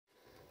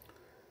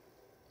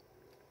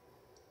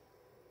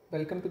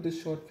Welcome to this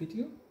short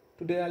video.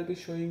 Today I'll be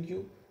showing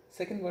you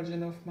second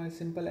version of my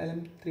Simple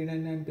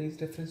LM399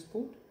 based reference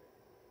board.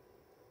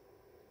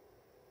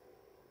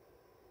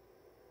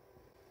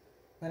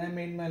 When I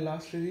made my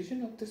last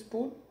revision of this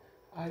board,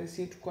 I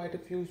received quite a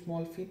few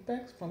small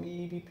feedbacks from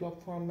EEB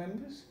blog forum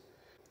members.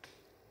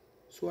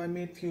 So I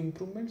made few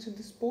improvements in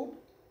this board,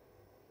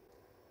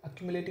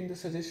 accumulating the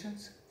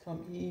suggestions from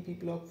EEB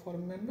blog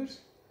forum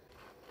members.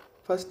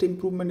 First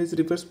improvement is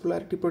reverse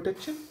polarity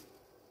protection.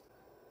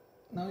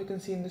 Now you can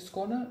see in this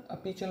corner a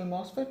P-channel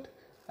MOSFET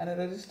and a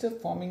resistor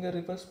forming a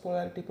reverse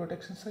polarity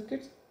protection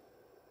circuit.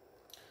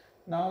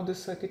 Now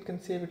this circuit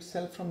can save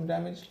itself from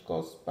damage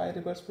caused by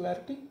reverse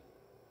polarity.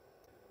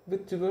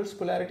 With reverse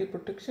polarity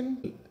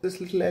protection,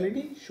 this little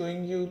LED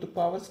showing you the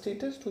power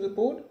status to the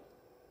board.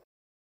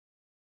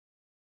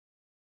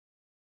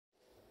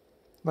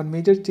 One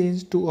major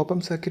change to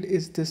op-amp circuit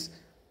is this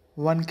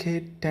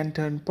 1K 10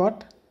 turn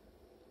pot.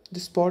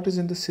 This pot is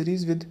in the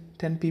series with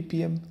 10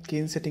 ppm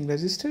gain setting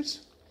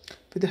resistors.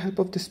 With the help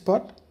of this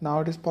pot,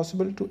 now it is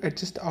possible to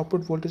adjust the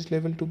output voltage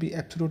level to be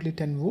absolutely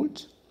 10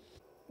 volts.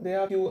 There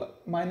are a few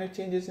minor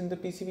changes in the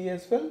PCB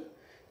as well.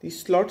 The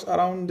slots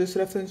around this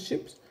reference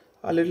chips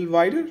are a little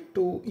wider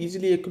to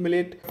easily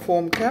accumulate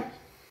foam cap,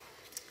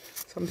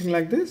 something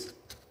like this.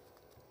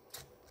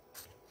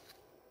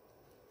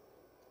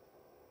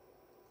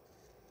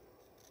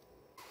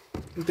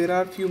 There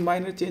are a few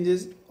minor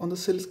changes on the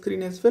cell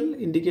screen as well,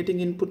 indicating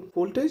input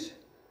voltage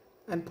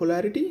and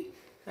polarity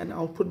and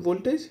output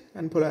voltage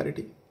and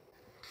polarity.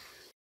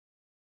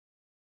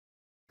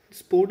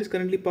 This board is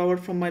currently powered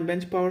from my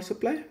bench power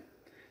supply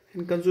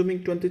and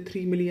consuming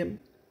 23 milliamp.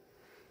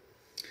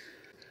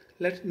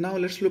 Now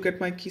let's look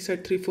at my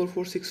keysight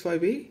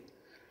 34465A.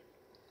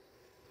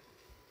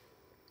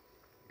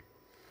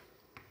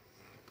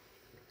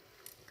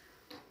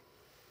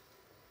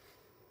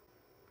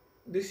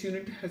 This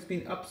unit has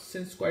been up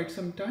since quite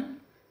some time.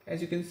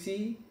 As you can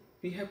see,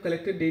 we have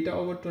collected data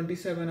over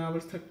 27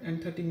 hours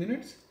and 30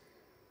 minutes.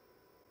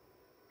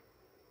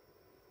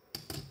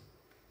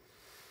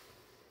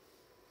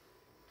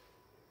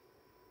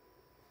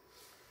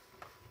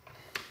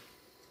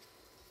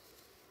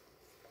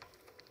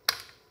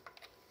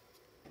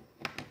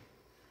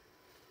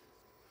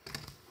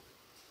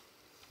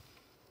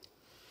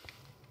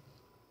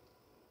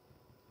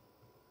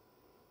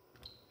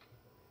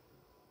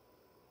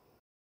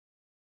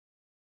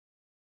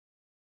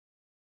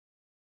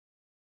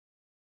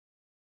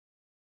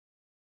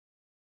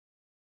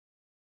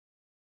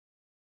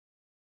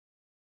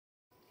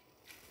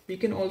 We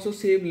can also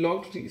save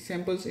logged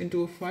samples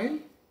into a file,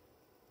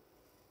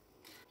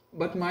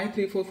 but my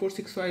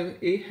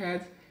 34465A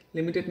has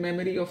limited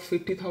memory of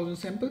 50,000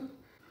 samples.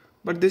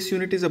 But this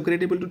unit is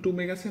upgradable to 2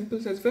 mega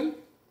samples as well.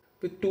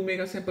 With 2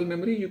 mega sample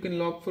memory, you can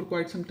log for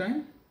quite some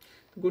time.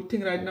 The good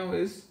thing right now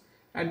is,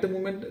 at the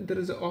moment, there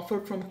is an offer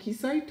from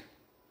Keysight,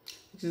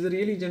 which is a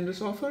really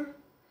generous offer.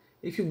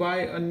 If you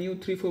buy a new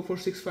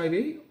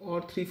 34465A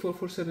or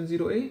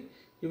 34470A,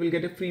 you will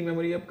get a free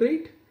memory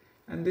upgrade.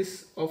 And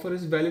this offer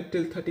is valid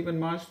till 31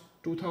 March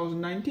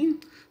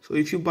 2019. So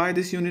if you buy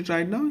this unit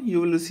right now,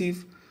 you will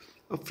receive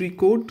a free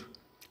code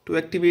to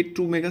activate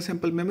 2 mega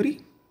sample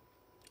memory.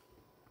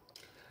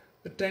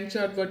 The trend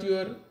chart what you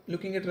are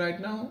looking at right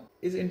now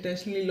is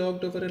intentionally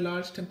logged over a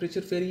large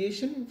temperature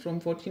variation from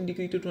 14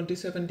 degree to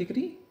 27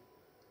 degree.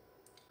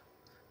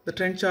 The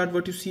trend chart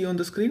what you see on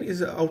the screen is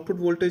the output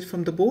voltage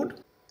from the board,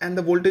 and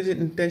the voltage is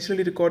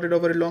intentionally recorded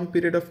over a long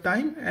period of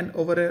time and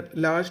over a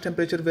large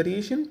temperature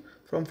variation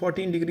from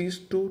 14 degrees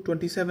to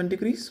 27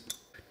 degrees.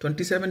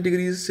 27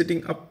 degrees is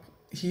sitting up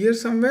here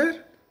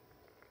somewhere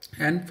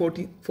and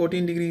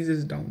 14 degrees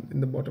is down in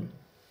the bottom.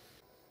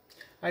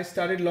 I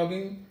started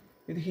logging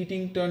with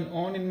heating turned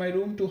on in my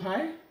room to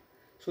high.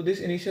 So this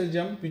initial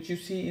jump which you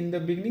see in the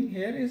beginning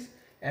here is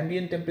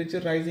ambient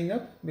temperature rising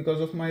up because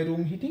of my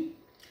room heating.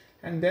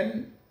 And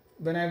then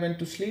when I went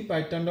to sleep,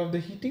 I turned off the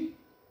heating.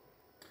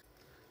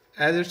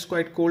 As it's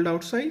quite cold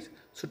outside,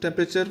 so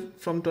temperature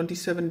from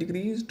 27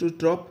 degrees to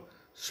drop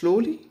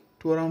slowly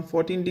to around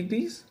 14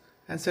 degrees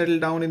and settle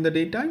down in the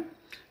daytime.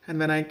 And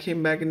when I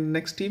came back in the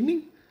next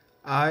evening,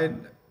 I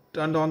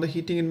turned on the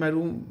heating in my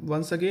room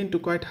once again to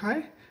quite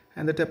high,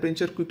 and the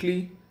temperature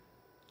quickly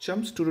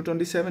jumps to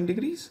 27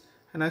 degrees,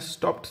 and I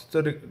stopped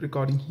the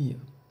recording here.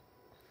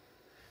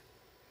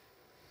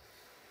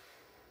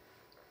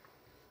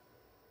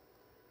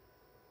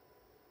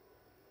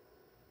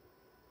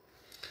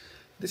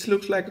 This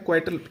looks like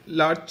quite a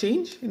large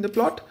change in the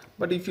plot,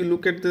 but if you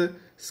look at the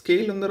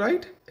scale on the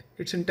right,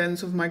 it's in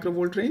tens of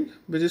microvolt range,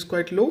 which is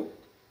quite low.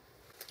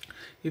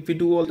 If we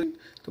do all the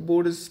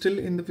board is still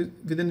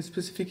within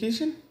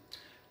specification,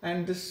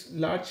 and this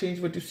large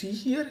change what you see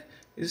here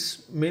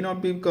may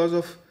not be because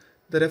of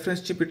the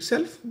reference chip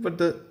itself, but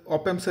the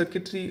op-amp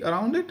circuitry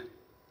around it.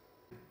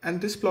 And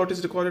this plot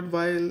is recorded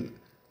while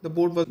the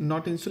board was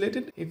not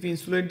insulated. If we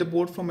insulate the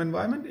board from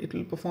environment, it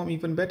will perform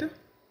even better.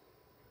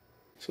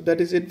 So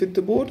that is it with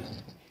the board.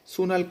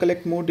 Soon I'll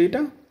collect more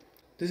data.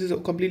 This is a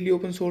completely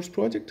open source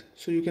project,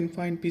 so you can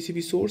find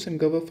PCB source and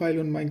Gerber file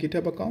on my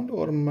GitHub account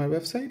or on my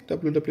website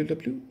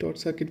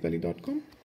www.circuitvalley.com.